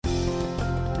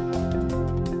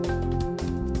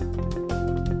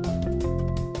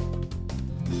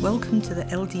Welcome to the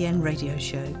LDN Radio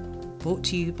Show, brought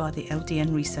to you by the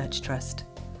LDN Research Trust.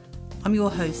 I'm your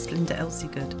host, Linda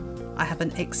Elsegood. I have an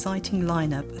exciting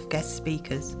lineup of guest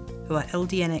speakers who are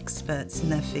LDN experts in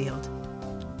their field.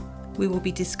 We will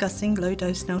be discussing low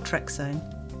dose naltrexone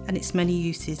and its many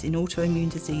uses in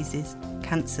autoimmune diseases,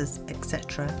 cancers,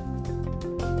 etc.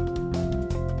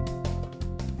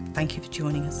 Thank you for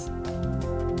joining us.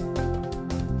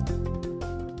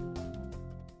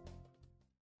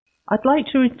 I'd like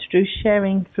to introduce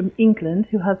Shirin from England,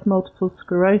 who has multiple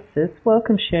sclerosis.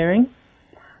 Welcome, Shirin.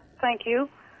 Thank you.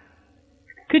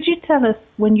 Could you tell us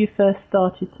when you first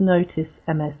started to notice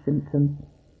MS symptoms?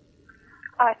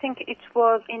 I think it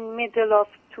was in middle of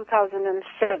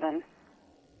 2007.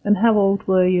 And how old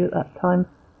were you at that time?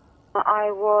 I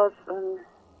was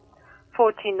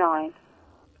 49.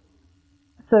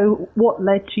 So what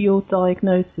led to your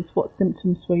diagnosis? What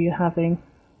symptoms were you having?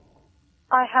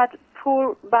 I had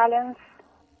poor balance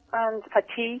and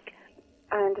fatigue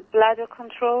and bladder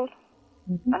control.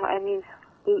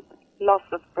 Loss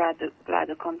of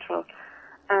bladder control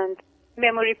and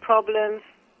memory problems.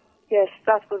 Yes,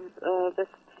 that was the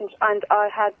thing. And I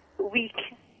had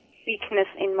weakness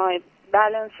in my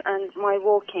balance and my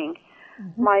walking.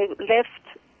 Mm-hmm. My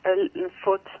left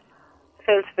foot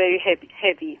felt very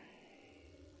heavy.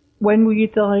 When were you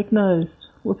diagnosed?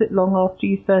 Was it long after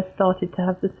you first started to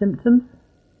have the symptoms?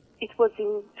 It was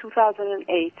in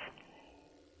 2008,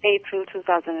 April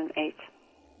 2008.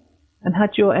 And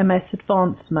had your MS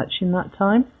advanced much in that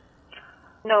time?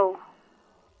 No.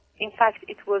 In fact,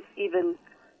 it was even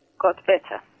got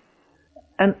better.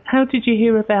 And how did you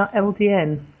hear about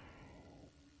LDN?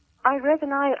 I read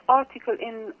an article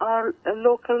in our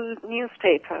local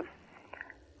newspaper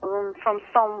from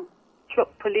some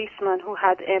policeman who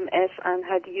had MS and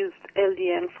had used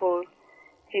LDN for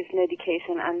his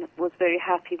medication and was very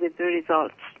happy with the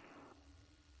results.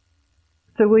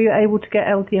 So were you able to get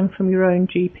LDN from your own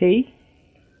GP?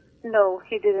 No,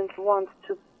 he didn't want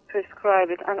to prescribe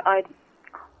it, and I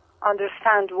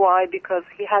understand why, because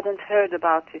he hadn't heard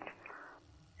about it.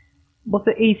 Was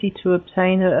it easy to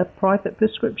obtain a private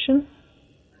prescription?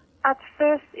 At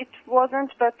first it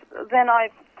wasn't, but then I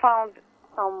found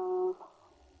some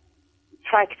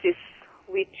practice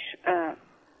which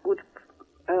would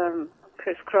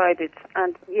prescribe it,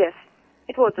 and yes,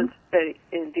 it wasn't very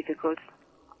difficult.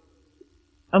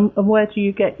 And where do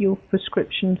you get your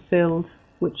prescription filled?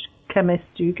 Which chemist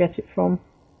do you get it from?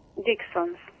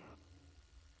 Dixon's.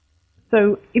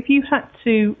 So if you had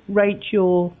to rate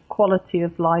your quality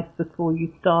of life before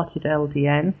you started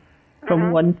LDN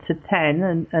from 1 to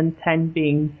 10, and 10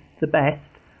 being the best,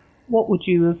 what would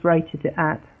you have rated it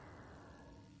at?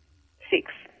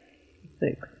 6.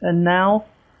 6. And now?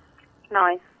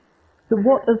 9. So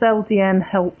what has LDN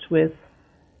helped with?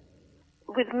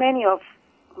 With many of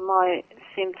my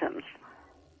symptoms.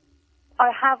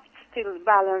 I have still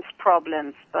balance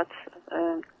problems, but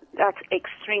that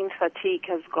extreme fatigue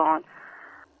has gone.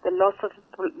 The loss of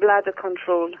bladder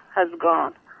control has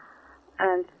gone.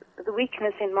 And the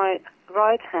weakness in my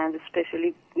right hand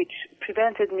especially, which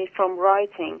prevented me from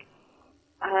writing,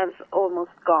 has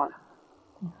almost gone.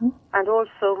 Mm-hmm. And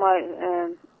also my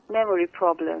memory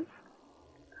problems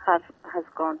has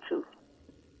gone too.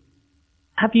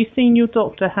 Have you seen your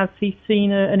doctor? Has he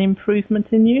seen an improvement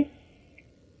in you?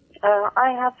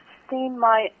 I have seen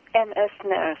my MS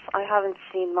nurse. I haven't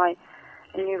seen my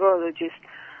neurologist.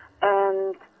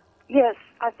 And yes,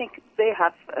 I think they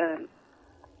have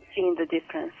seen the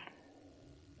difference.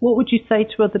 What would you say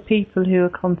to other people who are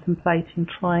contemplating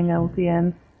trying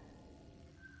LDN?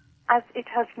 As it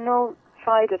has no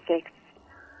side effects,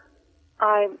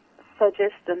 I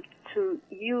suggest them to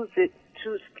use it,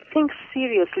 to think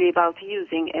seriously about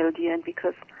using LDN,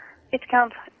 because it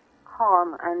can't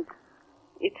harm and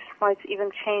it might even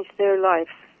change their lives.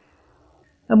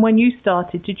 And when you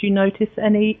started, did you notice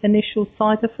any initial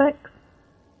side effects?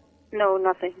 No,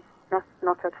 nothing.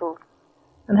 Not at all.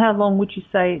 And how long would you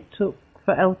say it took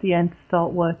for LDN to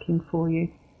start working for you?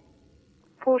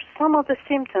 For some of the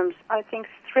symptoms, I think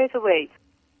straight away.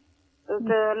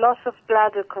 The loss of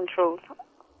bladder control,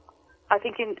 I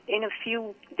think in a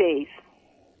few days.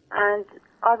 And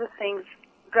other things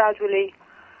gradually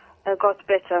got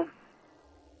better.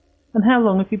 And how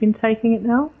long have you been taking it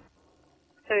now?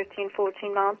 13,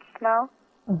 14 months now.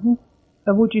 Mm-hmm.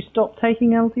 And would you stop taking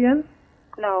LDN?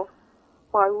 No.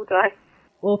 Why would I?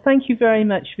 Well, thank you very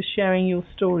much for sharing your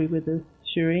story with us,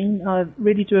 Shirin. I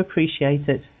really do appreciate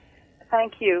it.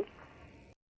 Thank you.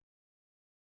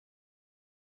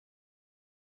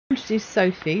 I introduce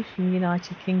Sophie from the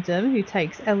United Kingdom, who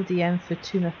takes LDN for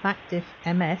tumefactive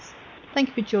MS. Thank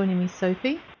you for joining me,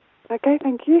 Sophie. Okay,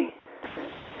 thank you.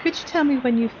 Could you tell me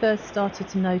when you first started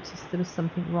to notice there was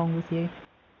something wrong with you?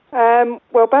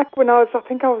 Well, back when I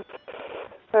think I was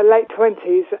late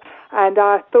 20s, and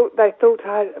they thought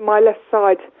my left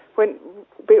side went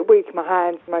a bit weak, my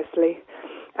hands mostly.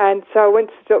 And so I went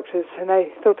to the doctors, and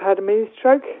they thought I had a mini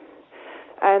stroke.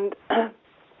 And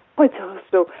went to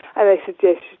hospital, and they said,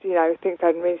 yes, I think I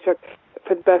had a mini stroke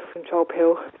for the birth control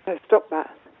pill. So stop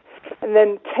that. And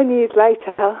then 10 years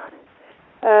later,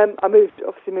 I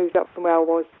moved up from where I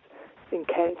was in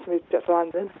Kent, moved up to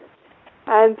London.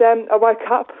 And I woke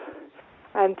up,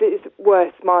 and it was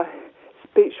worse. My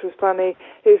speech was funny.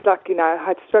 It was like, I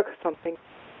had a stroke or something.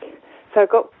 So I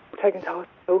got taken to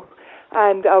hospital,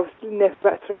 and I was in there for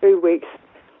about 3 weeks,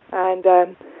 and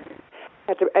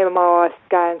had an MRI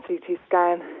scan, CT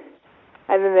scan,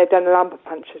 and then they'd done a lumbar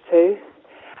puncture too.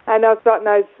 And I was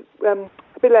diagnosed, a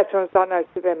bit later on I was diagnosed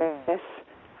with MS,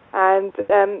 and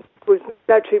there was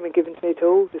no treatment given to me at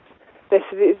all. They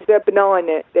said it's a benign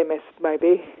MS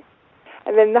maybe.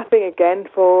 And then nothing again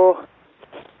for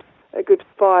a good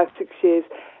 5-6 years.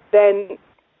 Then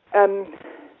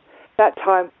that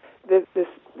time, this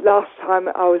last time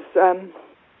I was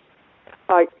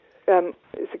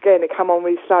it came on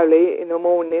really slowly in the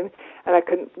morning, and I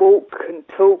couldn't walk, couldn't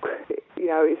talk. It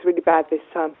was really bad this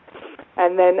time.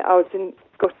 And then I was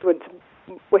went to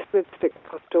Westminster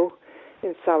Hospital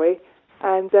in Surrey,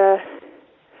 and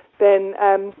then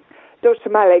Dr.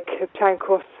 Malik of Charing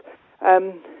Cross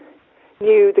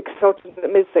knew the consultant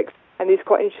at Middlesex, and he's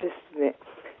quite interested in it.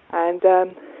 And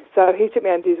so he took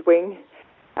me under his wing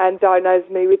and diagnosed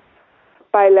me with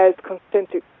Baylor's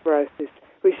concentric sclerosis,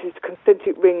 which is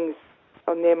concentric rings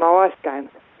on the MRI scan.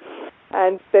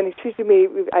 And then he treated me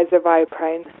with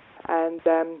azathioprine and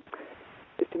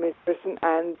antidepressant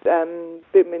and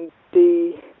vitamin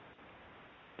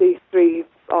D3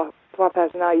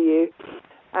 5,000 IU,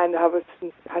 and I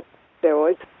had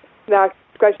steroids. Now I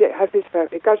gradually had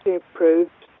physiotherapy, gradually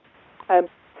improved. The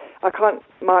only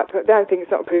thing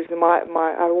that's not improved is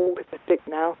I walk with a stick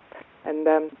now, and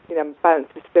my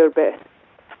balance is still a bit,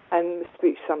 and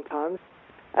speech sometimes.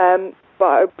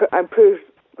 But I improved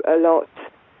a lot.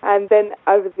 And then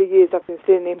over the years I've been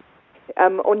seeing him,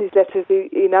 on his letters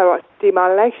he writes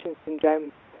demyelination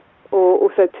syndrome, or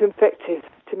also tymphactive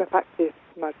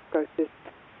myelofibrosis.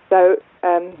 So,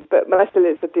 but mostly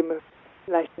it's a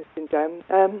demyelination syndrome.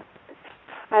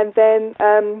 And then,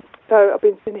 so I've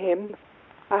been seeing him.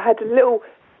 I had a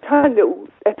tiny little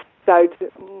episode,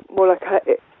 more like an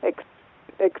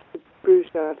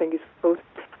extrusion, I think it's called,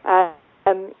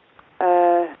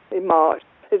 in March.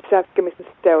 They just have to give me some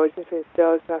steroids, and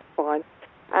that's fine.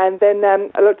 And then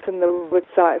I looked on the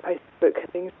website, Facebook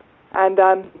and things, and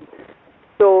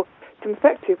saw some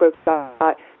effective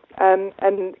website. And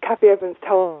Kathy Evans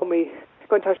told me,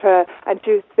 got in touch with her, and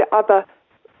she was the other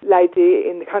lady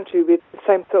in the country with the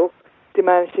same sort of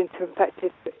diminishing to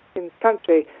infected in the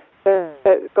country. So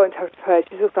got in touch with her.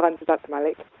 She's also under Dr.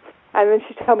 Malik. And then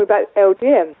she told me about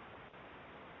LDN.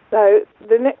 So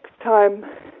the next time,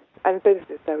 and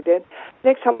benefits LDN,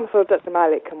 next time I saw Dr.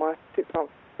 Malik on my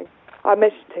 6-month thing, I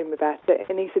mentioned to him about it,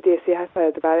 and he said yes, he has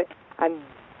heard about it, and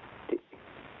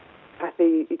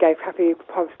he gave Kathy a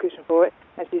prescription for it,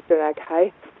 and she's doing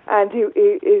okay. And he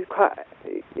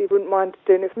wouldn't mind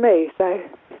doing it for me, so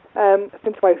I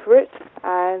sent away for it,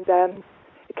 and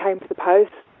it came to the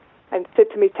post, and said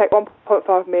to me, take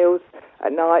 1.5 meals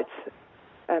at night,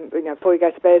 before you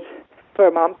go to bed for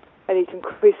a month, and you can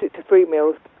increase it to 3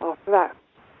 meals after that.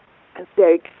 And so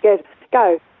you could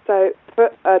go. So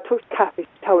I talked to Kathy,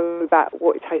 she told me about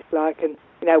what it tastes like, and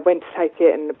when to take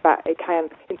it, and about it can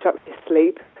interrupt your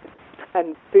sleep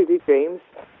and vivid dreams,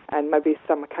 and maybe a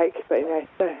stomach ache. But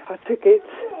so I took it,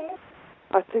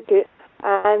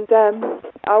 and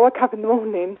I woke up in the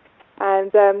morning,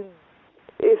 and I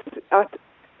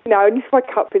only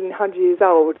woke up feeling 100 years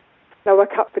old. And I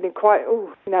woke up feeling quite,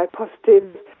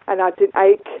 positive, and I didn't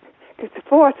ache. Because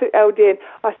before I took LDN,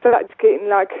 I started getting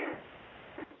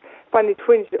funny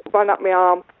twinge run up my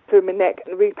arm, through my neck,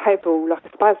 and really painful, like a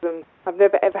spasm. I've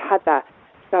never ever had that.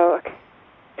 So I kept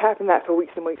having that for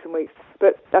weeks and weeks and weeks.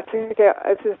 But I think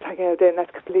since I've taken LDN,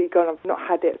 that's completely gone. I've not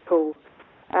had it at all.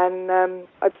 And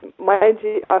my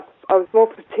energy, I was more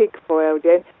fatigued for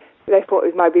LDN. They thought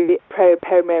it was maybe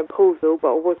perimenopausal, but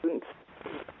I wasn't,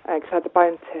 because I had the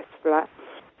bone test for that.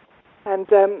 And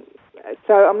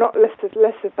so I'm not less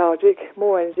lethargic,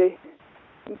 more energy.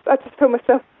 I just feel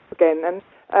myself again, and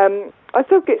I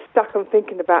still get stuck on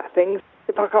thinking about things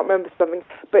if I can't remember something,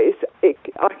 but I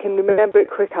can remember it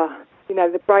quicker.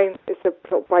 The brain, it's a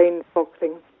sort of brain fog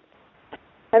thing,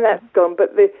 and that's gone.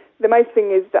 But the main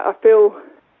thing is that I feel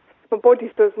my body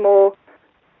feels more.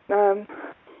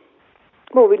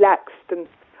 more relaxed, and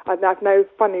I have no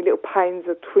funny little pains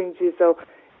or twinges or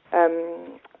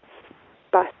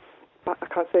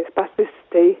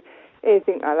spasticity,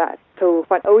 anything like that at all.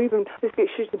 Or even just get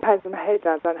shooting pains in my head.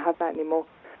 I don't have that anymore.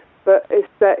 But it's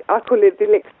I call it the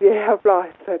elixir of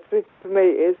life. So for me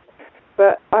it is.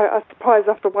 But I was surprised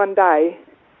after one day,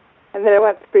 and then I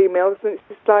went to 3 meals, and it's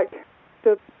just like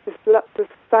just the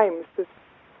same. It's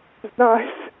just nice,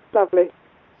 lovely.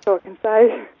 That's all I can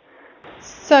say.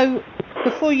 So,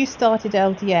 before you started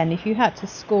LDN, if you had to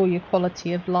score your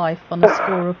quality of life on a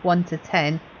score of 1 to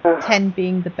 10, 10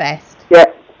 being the best,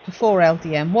 before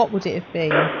LDN, what would it have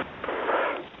been? A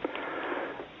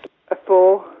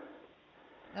 4.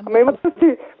 I mean, my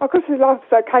quality of life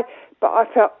is okay, but I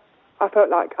felt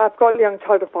like I've got a young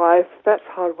child of 5. That's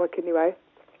hard work anyway.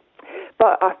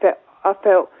 But I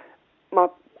felt my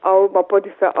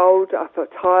body felt old. I felt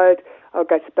tired. I would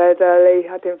go to bed early.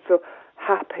 I didn't feel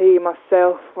happy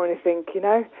myself or anything, you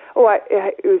know.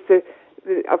 It was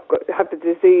I have the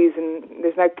disease and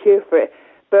there's no cure for it.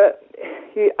 But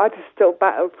I just still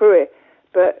battled through it.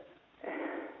 But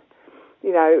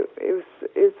you know, I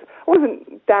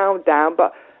wasn't down,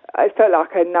 but I felt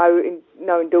like I had no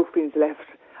endorphins left.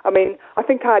 I mean, I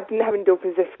think I didn't have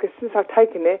endorphins left because since I've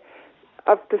taken it,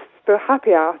 I've just feel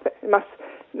happier.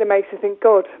 It makes you think,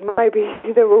 God, maybe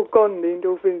they're all gone. The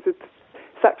endorphins are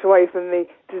sucked away from the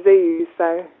disease.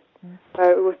 So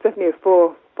it was definitely a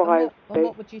 4, 5. And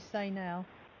what would you say now?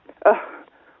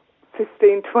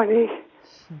 15, 20.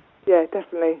 Yeah,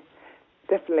 definitely.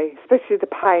 Especially the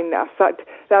pain that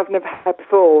I've never had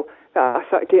before. That I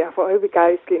started getting. I thought, here we go,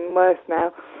 it's getting worse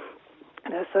now.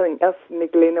 And there's something else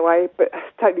niggling away, but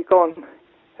it's totally gone.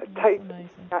 That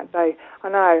day. I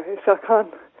know. I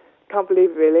can't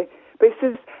believe it really. But it's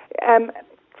just,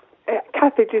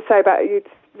 Kathy did say about you,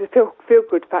 the feel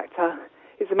good factor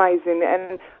is amazing,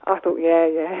 and I thought,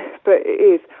 yeah, but it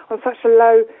is on such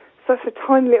a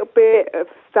tiny little bit of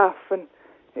stuff, and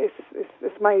it's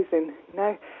amazing, you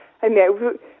know. And yeah,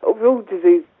 all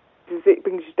disease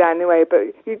brings you down anyway,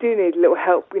 but you do need a little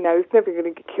help, you know. It's never going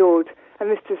to get cured, and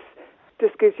this just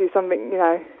gives you something, you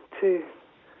know, to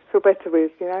feel better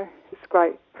with, you know. It's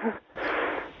great.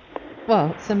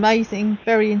 Well, it's amazing,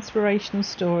 very inspirational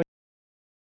story.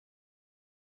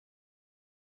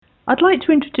 I'd like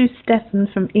to introduce Stefan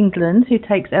from England, who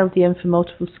takes LDN for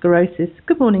multiple sclerosis.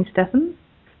 Good morning, Stefan.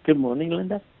 Good morning,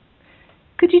 Linda.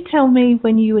 Could you tell me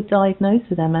when you were diagnosed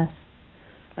with MS?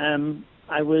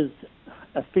 I was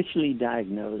officially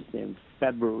diagnosed in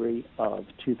February of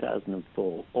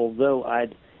 2004, although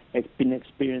I'd been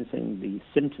experiencing the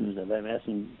symptoms of MS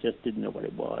and just didn't know what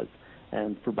it was,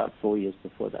 and for about 4 years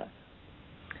before that.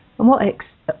 And what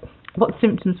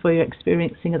symptoms were you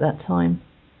experiencing at that time?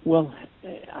 Well,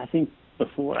 I think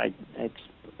before to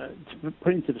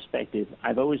put into perspective,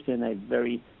 I've always been a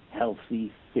very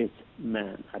healthy, fit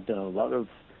man. I've done a lot of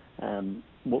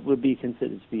what would be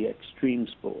considered to be extreme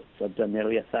sports. I've done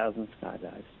nearly 1,000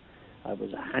 skydives. I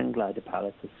was a hang glider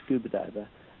pilot, a scuba diver,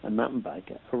 a mountain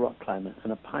biker, a rock climber,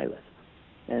 and a pilot.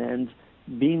 And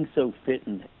being so fit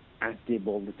and active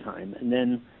all the time, and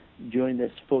then during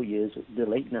this 4 years, the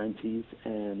late 90s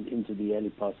and into the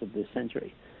early parts of this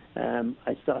century,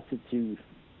 I started to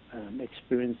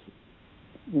experience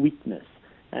weakness.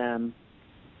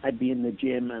 I'd be in the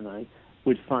gym and I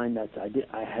would find that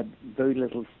I had very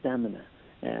little stamina,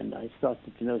 and I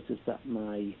started to notice that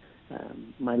my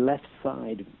left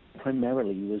side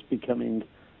primarily was becoming.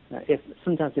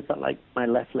 Sometimes it felt like my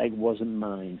left leg wasn't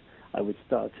mine. I would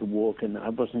start to walk and I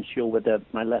wasn't sure whether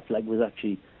my left leg was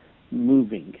actually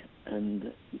moving,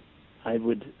 and I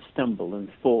would stumble and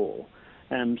fall.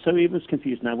 So it was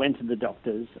confused, and I went to the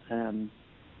doctors, and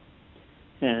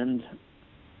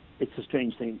it's a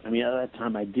strange thing. I mean, at that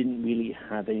time, I didn't really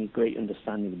have any great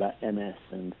understanding about MS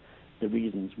and the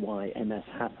reasons why MS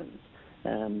happens.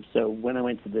 So when I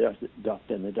went to the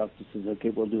doctor, and the doctor says, okay,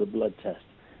 we'll do a blood test.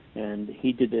 And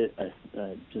he did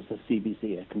just a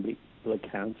CBC, a complete blood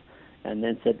count, and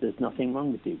then said, there's nothing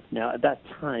wrong with you. Now, at that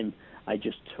time, I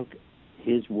just took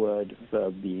his word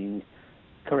for being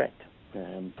correct.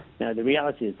 Now, the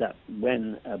reality is that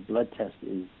when a blood test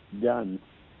is done,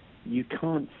 you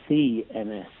can't see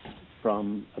MS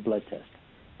from a blood test.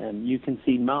 You can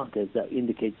see markers that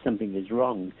indicate something is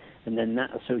wrong, and then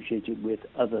that associated with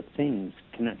other things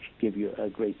can actually give you a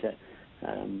greater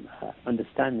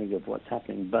understanding of what's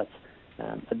happening. But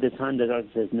at the time, the doctor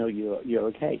says, no, you're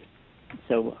okay.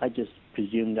 So I just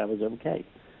presumed I was okay.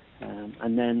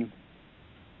 And then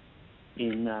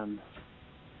in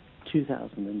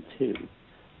 2002,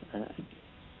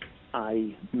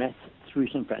 I met through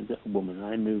some friends a woman.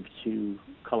 I moved to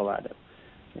Colorado,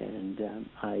 And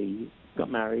I got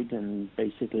married and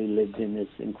basically lived in this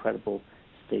incredible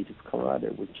state of Colorado,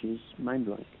 which is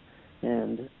mind-blowing.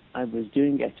 And I was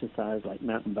doing exercise like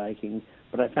mountain biking,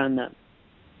 but I found that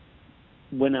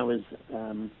when I was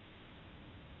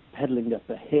pedaling up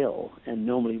a hill, and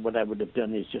normally what I would have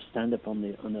done is just stand up on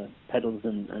the pedals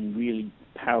and really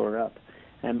power up,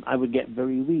 I would get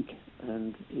very weak,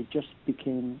 and it just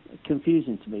became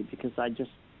confusing to me because I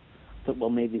just thought, well,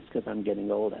 maybe it's because I'm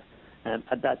getting older.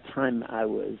 At that time, I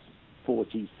was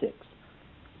 46,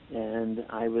 and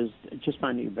I was just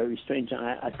finding it very strange.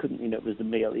 I couldn't, it was the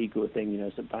male ego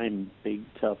thing, so I'm big,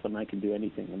 tough, and I can do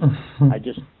anything. And I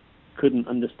just couldn't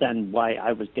understand why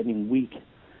I was getting weak.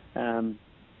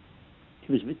 It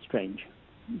was a bit strange.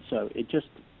 So it just,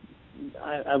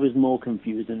 I was more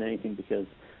confused than anything because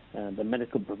the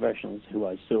medical professionals who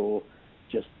I saw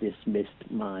just dismissed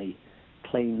my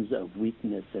claims of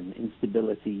weakness and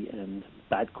instability and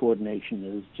bad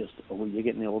coordination as just, oh, you're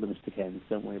getting older, Mr. Ken,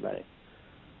 don't worry about it.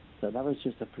 So that was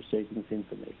just a frustrating thing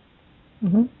for me.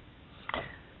 Mm-hmm.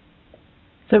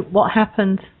 So what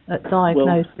happened at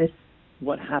diagnosis? Well,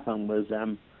 what happened was,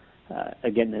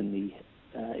 again,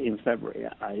 in February,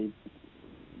 I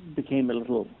became a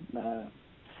little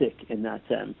sick in that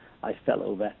I fell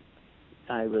over.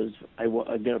 I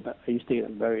used to get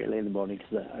up very early in the morning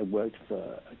because I worked for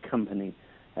a company.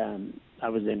 I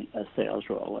was in a sales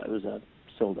role. I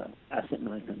sold asset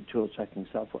management tool tracking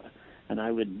software, and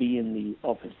I would be in the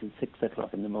office at 6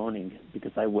 o'clock in the morning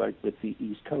because I worked with the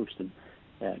East Coast, and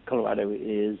Colorado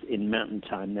is in mountain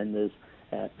time. Then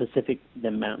there's Pacific,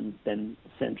 then mountain, then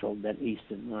central, then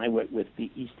eastern. And I worked with the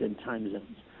eastern time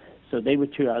zones, so they were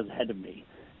 2 hours ahead of me,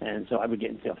 and so I would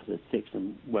get into the office at 6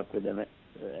 and work with them at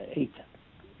 8.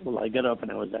 Well, I got up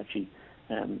and I was actually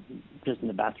just in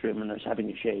the bathroom and I was having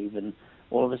a shave, and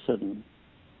all of a sudden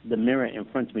the mirror in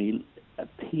front of me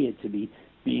appeared to be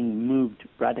being moved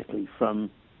radically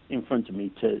from in front of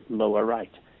me to lower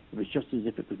right. It was just as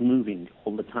if it was moving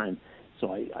all the time.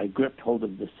 So I gripped hold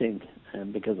of the sink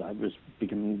because I was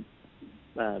becoming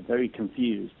very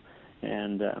confused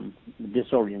and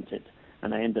disoriented,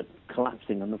 and I ended up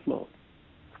collapsing on the floor.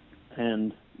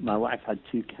 And my wife had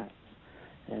 2 cats.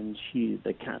 And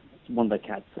one of the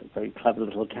cats, a very clever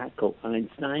little cat called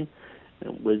Einstein,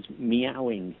 was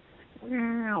meowing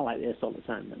like this all the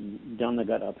time. And Donna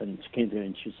got up and she came to me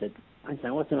and she said,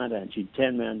 Einstein, what's the matter? And she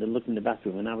turned around and looked in the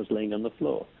bathroom, and I was laying on the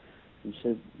floor. And she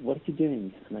said, what are you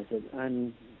doing? And I said,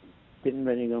 I'm getting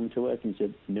ready to go home to work. And she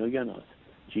said, no, you're not.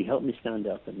 She helped me stand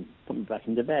up and put me back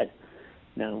into bed.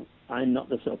 Now, I'm not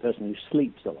the sort of person who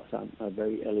sleeps a lot. I'm a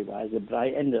very early riser, but I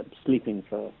ended up sleeping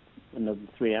for another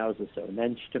 3 hours or so, and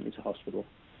then she took me to hospital,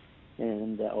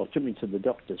 or took me to the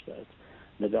doctor's first.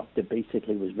 The doctor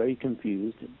basically was very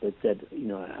confused, but said,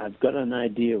 I've got an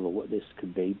idea of what this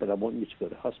could be, but I want you to go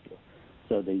to hospital.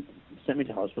 So they sent me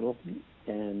to hospital,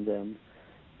 and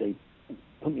they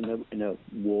put me in a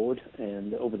ward,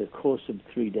 and over the course of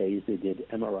 3 days, they did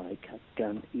MRI, CAT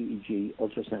scan, EEG,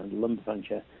 ultrasound, lumbar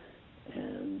puncture,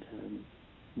 and,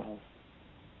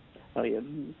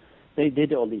 they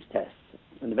did all these tests.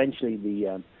 And eventually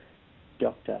the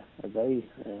doctor, a very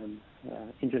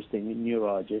interesting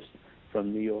neurologist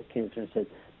from New York, came to me and said,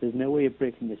 there's no way of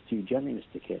breaking this to you gently,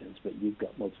 Mr. Cairns, but you've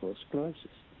got multiple sclerosis.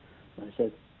 And I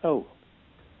said, well,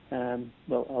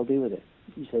 I'll deal with it.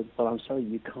 He said, well, I'm sorry,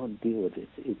 you can't deal with it.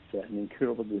 It's an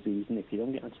incurable disease, and if you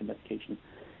don't get onto medication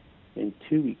in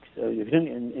 2 weeks, if you don't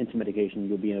get into medication,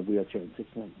 you'll be in a wheelchair in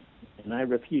 6 months. And I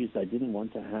refused. I didn't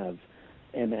want to have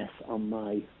MS on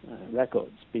my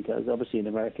records, because obviously in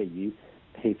America you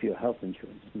pay for your health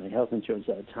insurance. My health insurance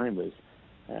at the time was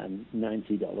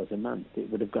 $90 a month. It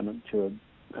would have gone up to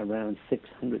around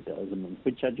 $600 a month,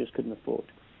 which I just couldn't afford.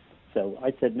 So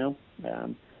I said, no,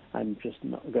 I'm just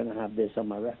not going to have this on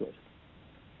my record.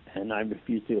 And I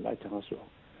refused to go back to hospital.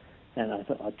 And I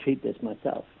thought I'd treat this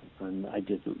myself. And I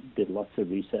did lots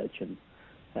of research, and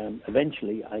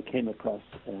eventually I came across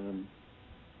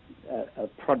a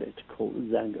product called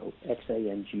Xango,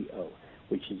 Xango,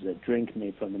 which is a drink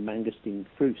made from the mangosteen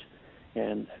fruit.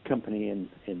 And a company in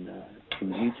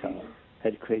Utah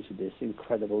had created this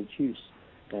incredible juice.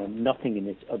 Nothing in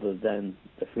it other than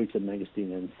the fruit of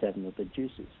mangosteen and 7 other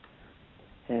juices.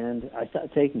 And I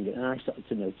started taking it, and I started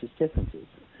to notice differences.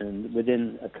 And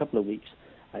within a couple of weeks,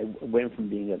 I went from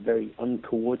being a very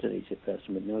uncoordinated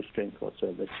person with no strength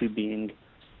whatsoever to being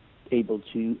able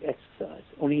to exercise.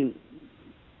 Only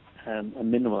a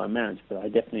minimal amount, but I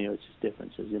definitely noticed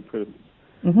differences, improvements.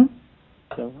 Mm-hmm.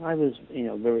 So I was,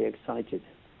 very excited.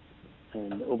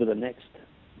 And over the next,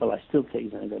 I still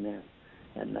take Xango now,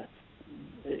 and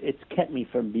it's kept me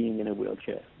from being in a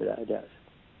wheelchair, without a doubt.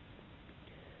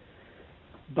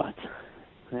 But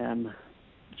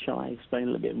shall I explain a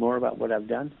little bit more about what I've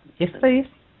done? Yes, please.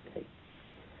 Okay.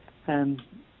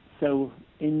 So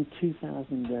in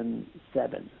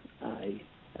 2007, I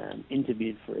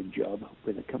interviewed for a job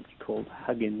with a company called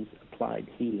Huggins Applied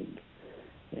Healing.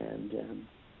 And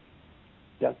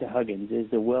Dr. Huggins is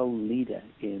the world leader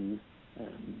in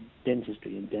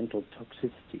dentistry and dental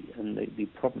toxicity and the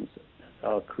problems that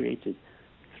are created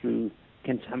through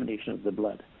contamination of the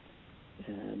blood.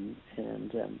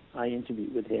 I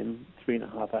interviewed with him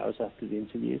 3.5 hours after the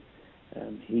interview.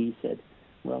 He said,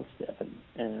 well,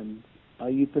 Stefan, are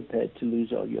you prepared to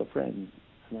lose all your friends?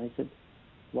 And I said,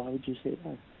 why would you say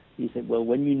that? He said, well,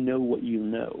 when you know what you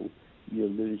know, you'll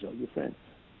lose all your friends.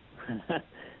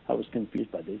 I was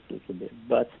confused by this a little bit,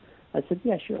 but I said,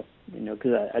 yeah, sure,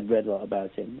 because I'd read a lot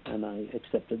about him, and I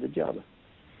accepted the job.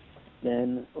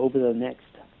 Then over the next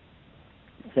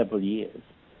several years,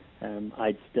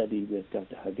 I'd studied with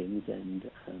Dr. Huggins and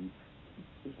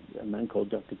a man called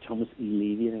Dr. Thomas E.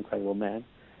 Levy, an incredible man,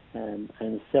 and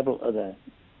several other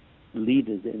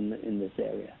leaders in this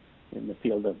area, in the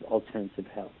field of alternative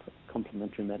health,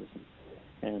 complementary medicine.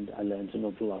 And I learned an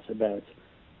awful lot about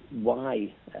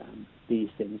why these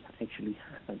things actually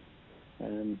happen.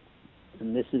 And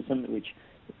this is something which,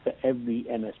 for every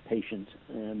MS patient,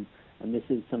 and this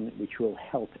is something which will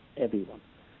help everyone.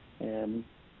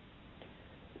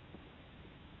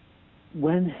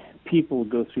 When people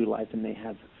go through life and they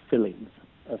have fillings,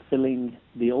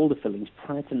 the older fillings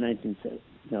prior to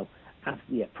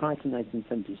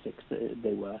 1976,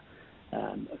 they were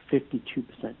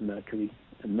 52% mercury,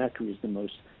 and mercury is the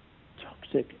most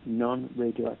toxic,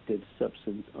 non-radioactive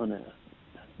substance on Earth.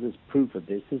 There's proof of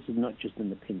this. This is not just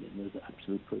an opinion. There's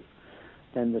absolute proof.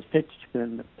 Then there's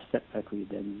 52% mercury,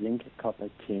 then zinc, copper,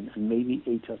 tin, and maybe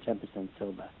 8 or 10%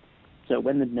 silver. So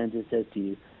when the dentist says to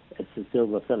you, it's a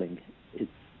silver filling,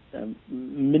 it's a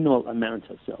minimal amount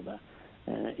of silver.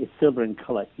 It's silver in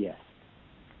color, yes.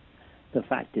 The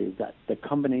fact is that the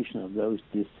combination of those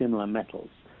dissimilar metals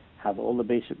have all the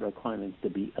basic requirements to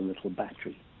be a little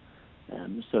battery.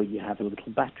 So you have a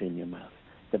little battery in your mouth.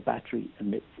 The battery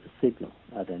emits a signal,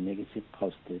 either negative,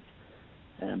 positive,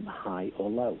 high or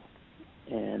low.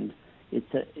 And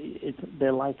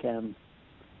they're like,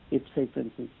 if say for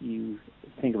instance you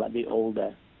think about the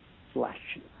older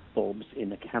flash bulbs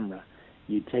in a camera,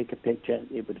 you'd take a picture,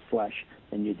 it would flash,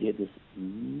 and you'd hear this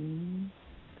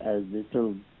as this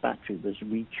little battery was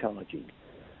recharging.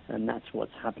 And that's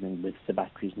what's happening with the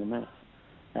batteries in the mouth.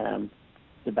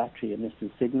 The battery emits a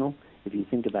signal. If you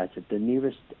think about it, the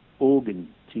nearest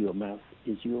organ to your mouth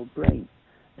is your brain,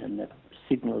 and the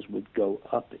signals would go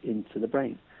up into the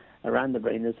brain. Around the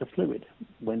brain there's a fluid.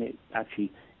 When it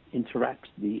actually interacts,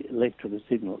 the electrical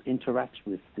signal interacts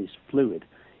with this fluid,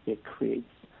 it creates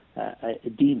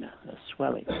edema, a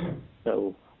swelling.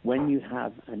 So when you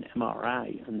have an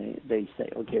MRI and they say,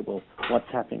 okay, well, what's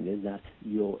happening is that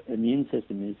your immune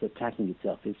system is attacking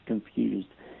itself, it's confused,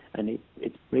 and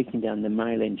it's breaking down the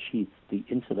myelin sheaths, the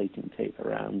insulating tape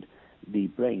around the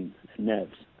brain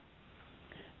nerves.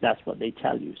 That's what they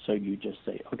tell you. So you just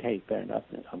say, okay, fair enough,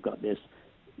 I've got this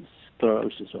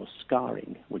sclerosis or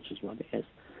scarring, which is what it is.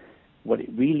 What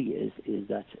it really is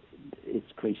that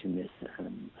it's creating this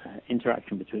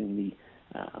interaction between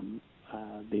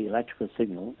the electrical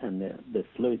signal and the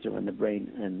fluids around the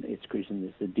brain, and it's creating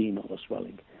this edema or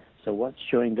swelling. So what's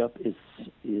showing up is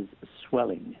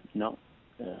swelling, not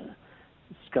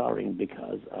scarring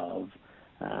because of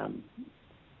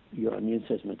your immune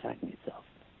system attacking itself.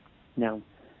 Now,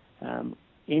 let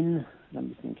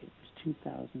me think, it was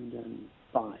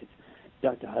 2005,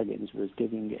 Dr. Huggins was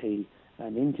giving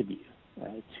an interview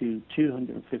to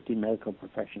 250 medical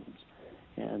professionals,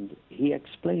 and he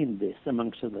explained this,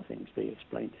 amongst other things, but he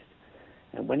explained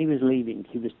it. And when he was leaving,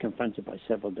 he was confronted by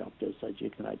several doctors, as you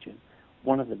can imagine.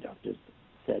 One of the doctors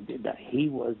said that he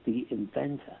was the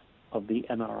inventor of the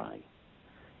MRI.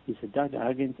 He said, Dr.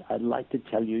 Huggins, I'd like to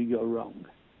tell you you're wrong,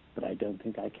 but I don't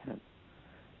think I can.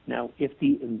 Now, if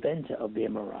the inventor of the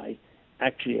MRI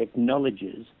actually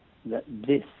acknowledges that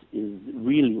this is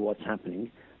really what's happening,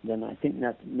 then I think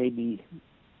that maybe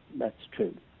that's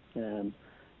true.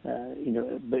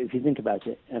 But if you think about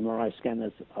it, MRI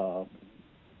scanners are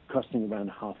costing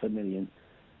around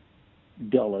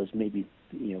 $500,000, maybe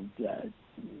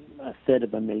a third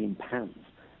of £1,000,000.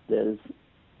 There's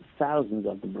thousands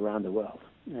of them around the world.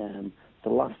 The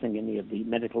last thing any of the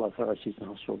medical authorities and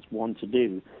hospitals want to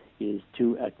do is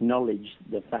to acknowledge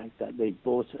the fact that they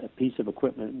bought a piece of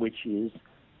equipment which is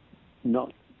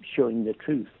not showing the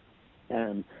truth.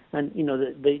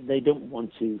 They don't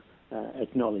want to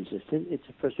acknowledge this. It's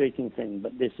a frustrating thing,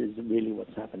 but this is really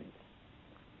what's happening.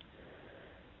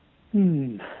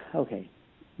 Okay.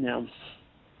 Now,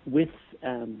 with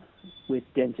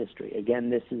dentistry, again,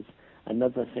 this is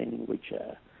another thing which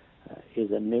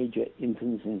is a major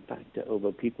influencing factor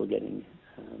over people getting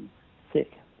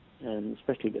sick, and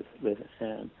especially with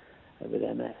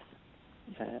MS.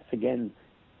 Again,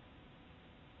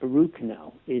 a root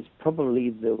canal is probably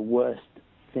the worst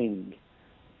thing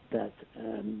that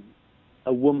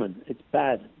a woman. It's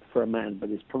bad for a man, but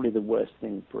it's probably the worst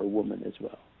thing for a woman as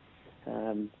well.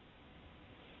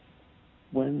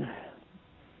 When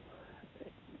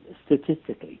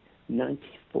statistically,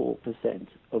 94%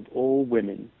 of all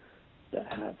women that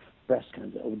have breast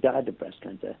cancer or died of breast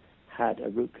cancer had a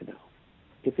root canal.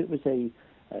 If it was a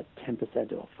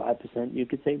 10% or 5%, you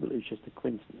could say, well, it was just a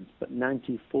coincidence. But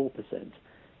 94%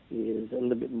 is a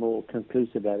little bit more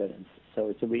conclusive evidence. So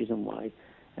it's a reason why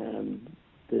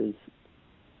there's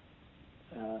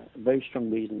very strong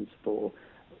reasons for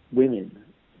women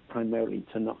primarily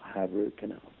to not have root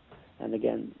canals. And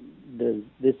again,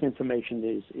 this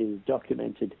information is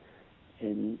documented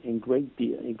in great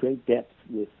depth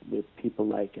with people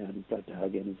like Dr.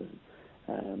 Huggins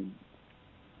and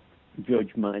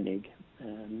George Meinig.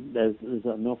 There's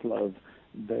an awful lot of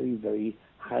very, very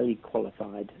highly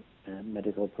qualified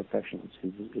medical professionals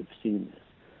who've seen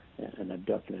this and have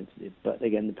documented it. But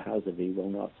again, the powers that be will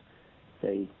not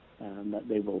say that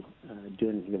they will do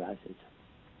anything about it.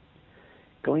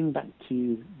 Going back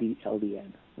to the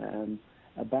LDN,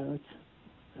 about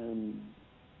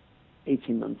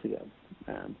 18 months ago,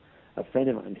 a friend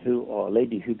of mine or a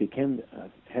lady who became,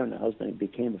 her and her husband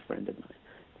became a friend of mine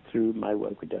through my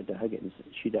work with Dr. Huggins.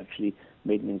 She'd actually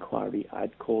made an inquiry.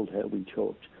 I'd called her, we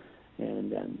talked,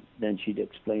 and then she'd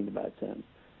explained about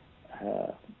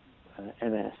her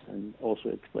MS and also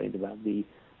explained about the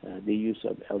use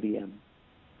of LDN.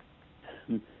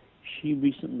 She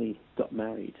recently got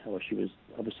married, or she was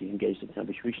obviously engaged at the time,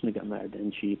 but she recently got married,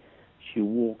 and she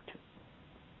walked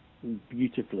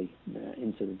beautifully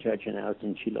into the church and out,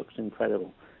 and she looks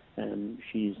incredible.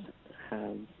 She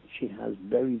has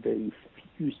very, very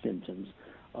few symptoms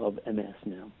of MS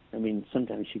now. I mean,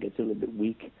 sometimes she gets a little bit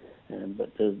weak,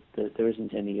 but there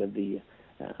isn't any of the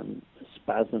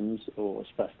spasms or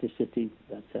spasticity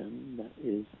that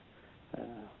is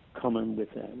common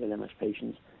with MS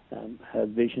patients. Her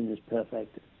vision is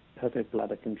perfect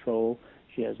bladder control.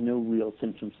 She has no real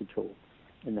symptoms at all,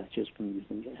 and that's just from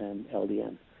using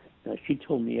LDN. Now, she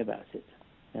told me about it,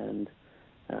 and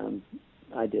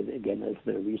I did, again, a little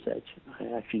bit of research. I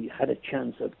actually had a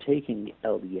chance of taking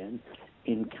LDN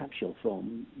in capsule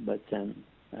form, but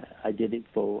I did it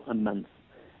for a month,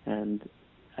 and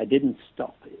I didn't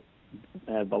stop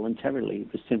it voluntarily.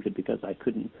 It was simply because I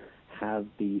couldn't have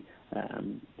the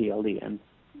LDN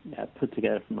put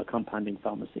together from a compounding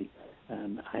pharmacy.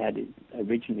 I had it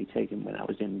originally taken when I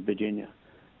was in Virginia,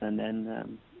 and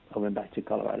then I went back to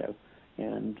Colorado,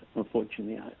 and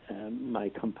unfortunately my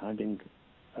compounding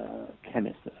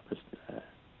chemist that I was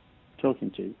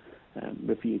talking to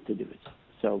refused to do it.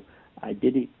 So I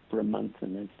did it for a month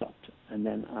and then stopped. And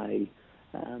then I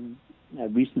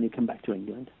recently come back to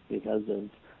England because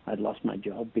I'd lost my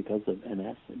job because of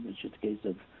MS. It was just a case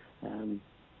of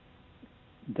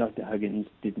Dr. Huggins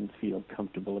didn't feel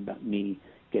comfortable about me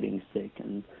getting sick,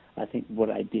 and I think what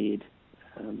I did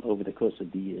over the course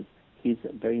of the years, he's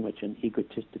very much an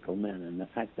egotistical man, and the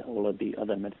fact that all of the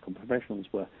other medical professionals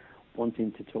were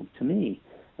wanting to talk to me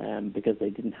because they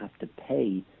didn't have to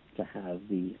pay to have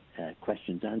the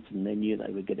questions answered, and they knew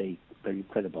they would get a very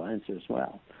credible answer as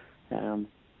well.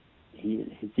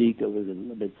 His ego was a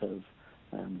little bit sort of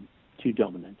too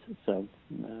dominant, so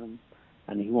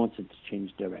and he wanted to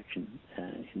change direction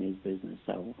in his business.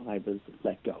 So I was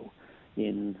let go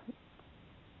in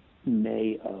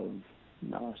May of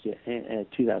last year,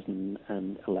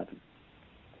 2011.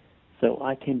 So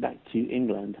I came back to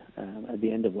England at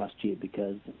the end of last year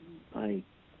because I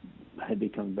had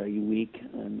become very weak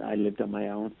and I lived on my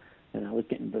own, and I was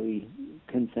getting very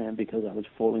concerned because I was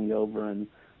falling over and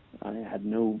I had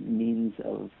no means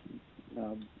of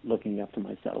looking after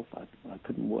myself. I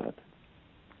couldn't work.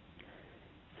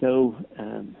 So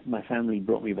my family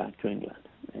brought me back to England,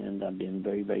 and I've been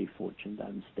very, very fortunate.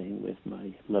 I'm staying with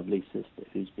my lovely sister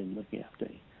who's been looking after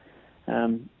me.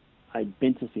 I'd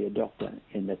been to see a doctor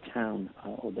in the town,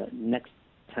 or the next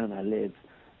town I live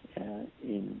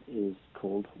in is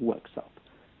called Worksop.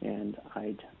 And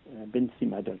I'd been to see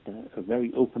my doctor, a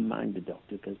very open-minded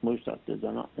doctor, because most doctors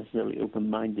are not necessarily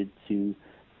open-minded to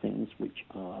things which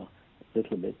are a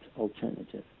little bit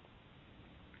alternative.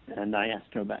 And I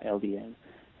asked her about LDN,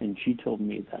 and she told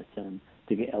me that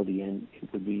to get LDN,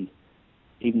 it would be,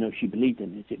 even though she believed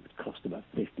in it, it would cost about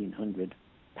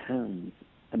 £1,500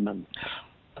 a month.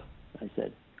 I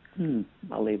said,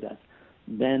 I'll leave that.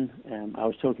 Then I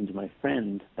was talking to my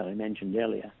friend that I mentioned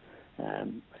earlier,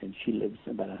 and she lives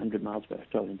about 100 miles away. I was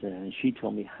talking to her, and she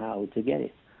told me how to get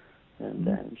it.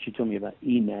 And she told me about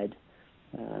EMED.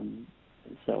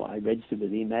 So I registered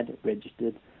with EMED,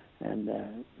 and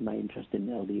my interest in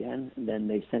LDN. And then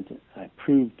they sent it. I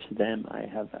proved to them. I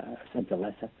have sent a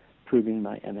letter proving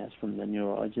my MS from the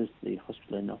neurologist, the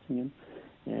hospital in Nottingham,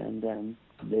 and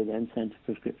they then sent a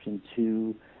prescription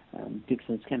to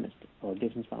Dixon's Chemist or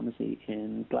Dixon's Pharmacy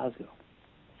in Glasgow.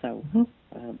 So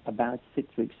about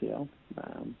 6 weeks ago,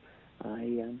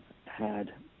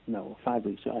 5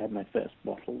 weeks ago, I had my first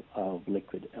bottle of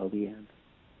liquid LDN.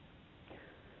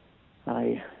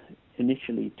 I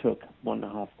initially took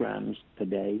 1.5 grams per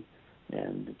day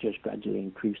and just gradually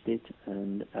increased it,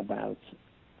 and about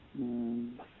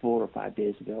 4 or 5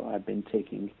 days ago, I've been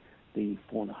taking the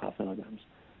 4.5 milligrams.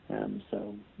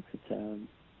 So it's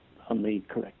on the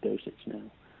correct dosage now.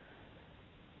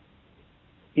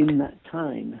 In that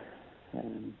time,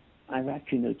 I've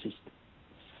actually noticed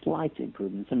slight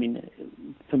improvements. I mean,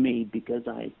 for me, because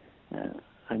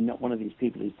I'm not one of these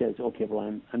people who says, okay,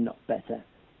 well, I'm not better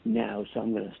now, so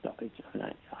I'm going to stop it. I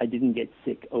mean, I didn't get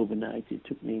sick overnight. It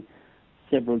took me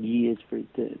several years for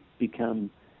it to become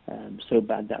so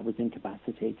bad that I was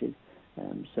incapacitated.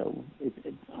 So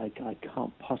I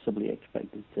can't possibly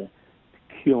expect it to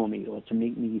cure me or to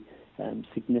make me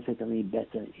significantly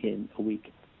better in a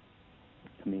week.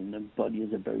 I mean, the body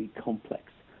is a very complex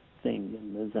thing,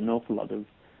 and there's an awful lot of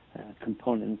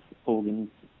components, organs,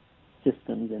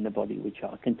 systems in the body which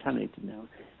are contaminated now,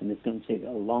 and it's going to take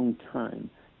a long time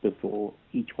before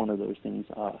each one of those things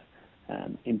are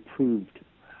improved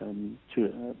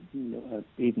to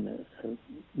even a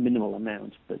minimal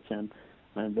amount. But I'm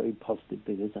very positive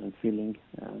because I'm feeling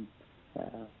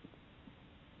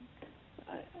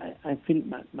I feel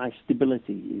my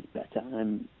stability is better.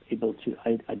 I'm able to.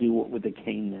 I do walk with a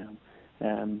cane now,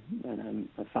 and I'm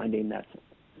finding that,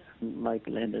 like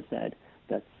Linda said,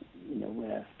 that's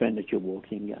furniture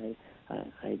walking.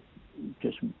 I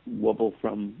just wobble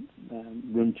from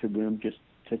room to room, just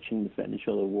touching the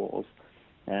furniture or the walls.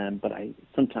 But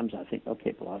sometimes I think,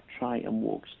 okay, well, I'll try and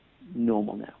walk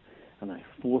normal now. And I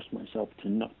force myself to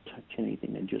not touch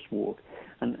anything and just walk.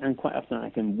 And quite often I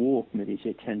can walk maybe,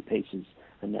 say, 10 paces,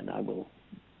 and then I will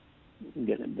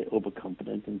get a bit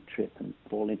overconfident and trip and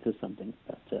fall into something.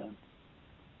 But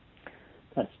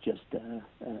that's just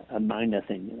a minor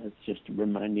thing. It's just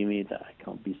reminding me that I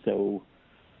can't be so...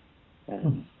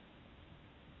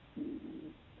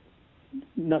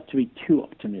 not to be too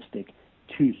optimistic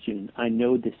too soon. I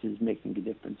know this is making a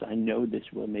difference. I know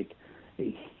this will make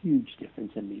a huge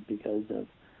difference in me because of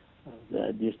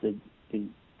just the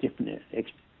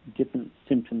different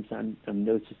symptoms I'm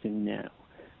noticing now.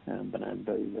 But I'm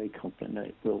very, very confident that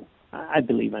it will. I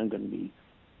believe I'm going to be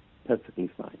perfectly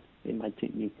fine. It might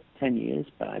take me 10 years,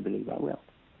 but I believe I will.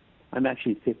 I'm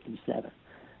actually 57,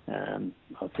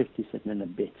 or 57 and a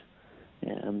bit.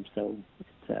 So it's,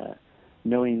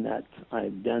 knowing that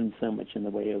I've done so much in the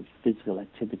way of physical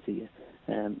activity,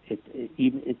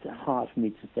 it's hard for me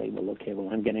to say, well, okay, well,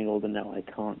 I'm getting older now, I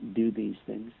can't do these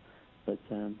things. But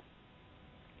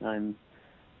I'm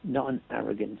not an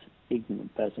arrogant,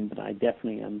 ignorant person, but I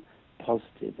definitely am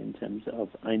positive in terms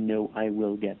of I know I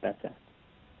will get better.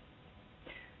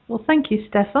 Well, thank you,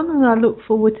 Stefan, and I look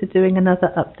forward to doing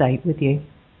another update with you.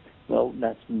 Well,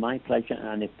 that's my pleasure,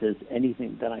 and if there's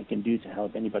anything that I can do to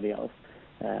help anybody else,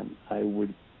 I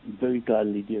would very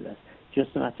gladly do that.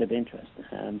 Just a matter of interest.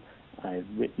 I've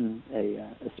written a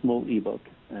small ebook,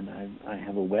 and I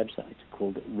have a website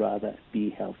called Rather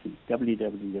Be Healthy,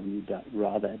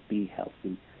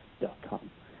 www.ratherbehealthy.com.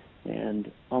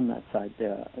 And on that site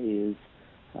there is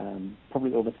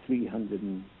probably over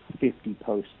 350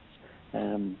 posts.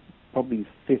 Probably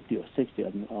 50 or 60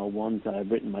 of them are ones that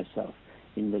I've written myself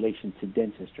in relation to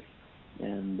dentistry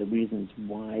and the reasons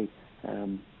why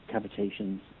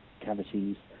cavities,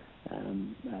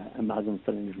 amalgam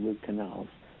fillings, root canals,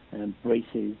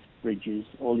 braces, bridges,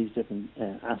 all these different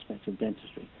aspects of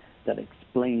dentistry that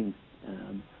explain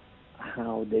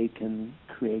how they can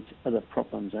create other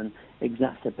problems and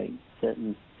exacerbate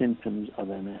certain symptoms of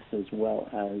MS, as well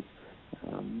as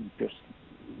just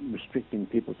restricting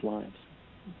people's lives.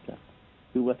 So,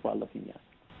 be worthwhile looking at.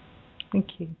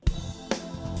 Thank you.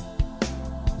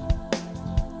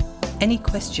 Any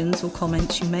questions or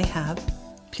comments you may have,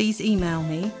 please email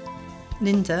me,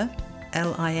 Linda,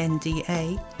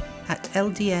 Linda, at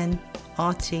ldnrt.org.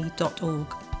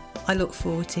 I look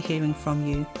forward to hearing from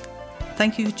you.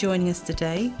 Thank you for joining us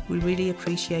today. We really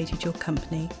appreciated your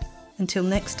company. Until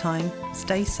next time,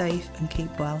 stay safe and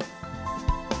keep well.